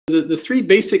The three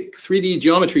basic 3D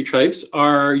geometry types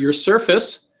are your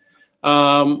surface,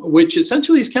 which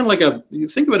essentially is kind of like you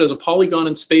think of it as a polygon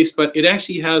in space, but it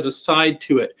actually has a side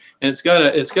to it, and it's got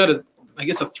a I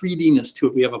guess a 3D-ness to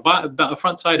it. We have a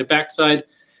front side, a back side,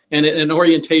 and an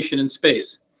orientation in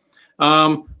space.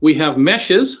 We have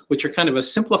meshes, which are kind of a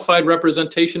simplified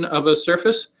representation of a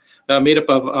surface made up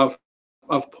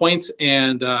of points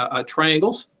and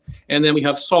triangles. And then we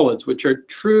have solids, which are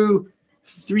true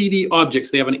 3D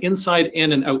objects. They have an inside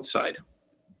and an outside.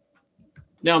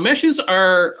 Now, meshes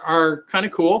are kind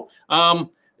of cool.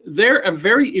 They're a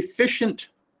very efficient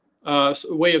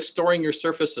way of storing your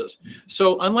surfaces.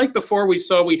 So unlike before, we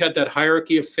had that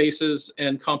hierarchy of faces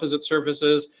and composite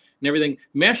surfaces and everything.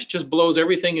 Mesh just blows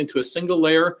everything into a single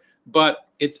layer, but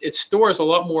it stores a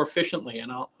lot more efficiently.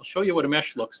 And I'll show you what a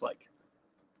mesh looks like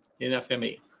in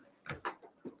FME.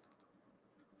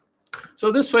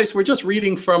 So this place, we're just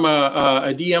reading from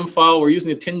a DEM file. We're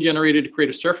using a tin generator to create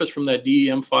a surface from that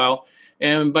DEM file.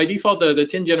 And by default, the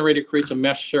tin generator creates a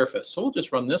mesh surface. So we'll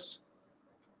just run this.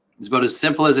 It's about as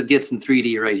simple as it gets in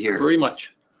 3D right here. Pretty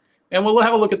much. And we'll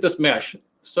have a look at this mesh.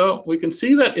 So we can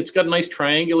see that it's got a nice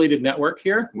triangulated network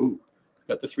here. Ooh.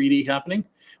 Got the 3D happening.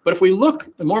 But if we look,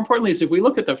 more importantly, is if we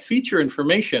look at the feature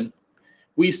information,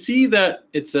 we see that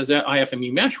it says that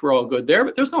IFME mesh, we're all good there,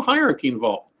 but there's no hierarchy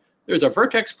involved. There's a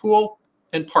vertex pool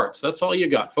and parts. That's all you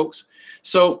got, folks.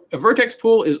 So a vertex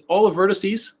pool is all the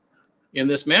vertices in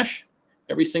this mesh.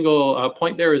 Every single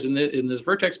point there is in this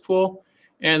vertex pool.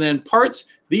 And then parts,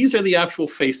 these are the actual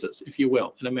faces, if you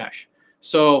will, in a mesh.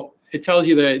 So it tells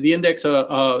you the index,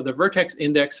 the vertex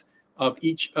index of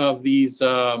each of these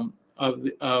of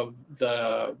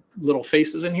the little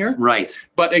faces in here. Right.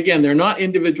 But again, they're not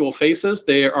individual faces.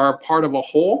 They are part of a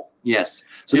whole. Yes.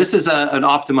 So this is an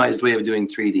optimized way of doing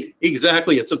 3D.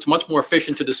 Exactly. It's much more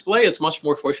efficient to display. It's much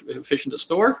more efficient to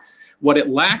store. What it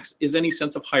lacks is any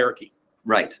sense of hierarchy.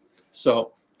 Right.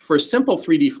 So for simple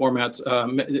 3D formats,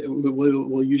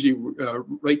 we'll usually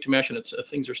write to mesh, and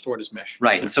things are stored as mesh.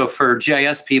 Right. And so for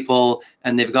GIS people,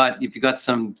 and if you've got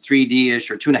some 3D-ish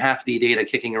or 2.5D data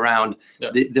kicking around, yeah,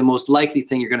 the most likely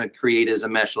thing you're going to create is a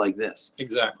mesh like this.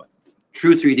 Exactly.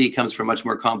 True 3D comes from much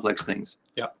more complex things.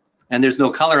 Yeah. And there's no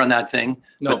color on that thing.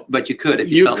 No. But you could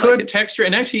if you felt could like it. Texture,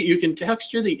 and actually you can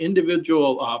texture the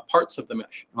individual parts of the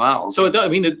mesh. Wow. Okay. So it does, I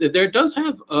mean, there does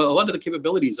have a lot of the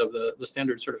capabilities of the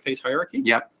standard sort of face hierarchy.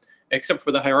 Yeah. Except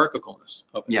for the hierarchicalness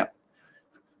of it. Yeah.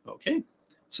 Okay.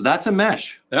 So that's a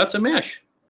mesh. That's a mesh.